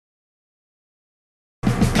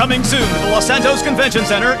Coming soon to the Los Santos Convention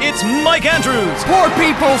Center, it's Mike Andrews. Poor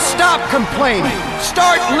people, stop complaining.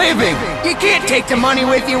 Start living. You can't take the money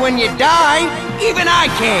with you when you die. Even I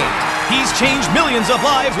can't. He's changed millions of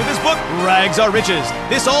lives with his book, Rags Are Riches.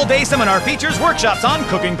 This all-day seminar features workshops on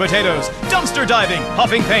cooking potatoes, dumpster diving,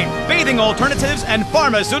 huffing paint, bathing alternatives, and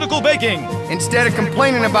pharmaceutical baking. Instead of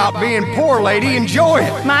complaining about being poor, lady, enjoy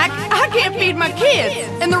it. Mike, I can't feed my kids,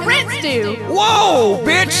 and the rent's due. Whoa,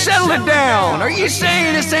 bitch, settle it down. Are you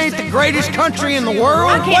saying this ain't the greatest country in the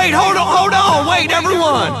world? Wait, hold on, wait,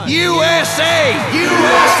 everyone. USA,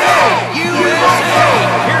 USA,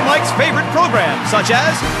 USA. Hear Mike's favorite programs, such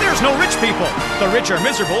as There's No Rich People, The Rich Are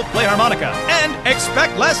Miserable, Play Harmonica, and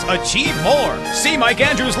Expect Less, Achieve More. See Mike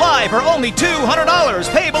Andrews live for only $200,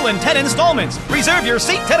 payable in 10 installments. Reserve your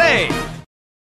seat today.